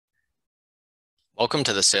Welcome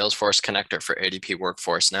to the Salesforce Connector for ADP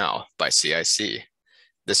Workforce Now by CIC.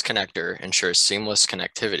 This connector ensures seamless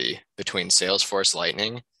connectivity between Salesforce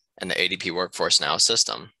Lightning and the ADP Workforce Now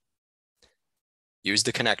system. Use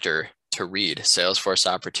the connector to read Salesforce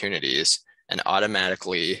opportunities and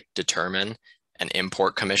automatically determine and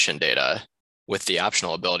import commission data with the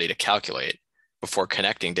optional ability to calculate before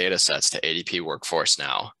connecting data sets to ADP Workforce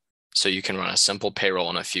Now, so you can run a simple payroll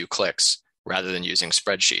in a few clicks rather than using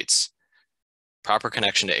spreadsheets. Proper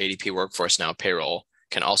connection to ADP Workforce Now payroll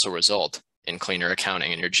can also result in cleaner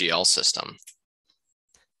accounting in your GL system.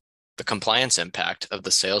 The compliance impact of the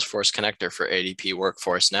Salesforce connector for ADP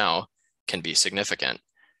Workforce Now can be significant.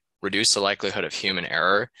 Reduce the likelihood of human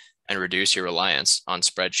error and reduce your reliance on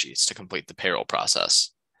spreadsheets to complete the payroll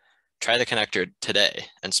process. Try the connector today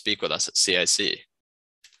and speak with us at CIC.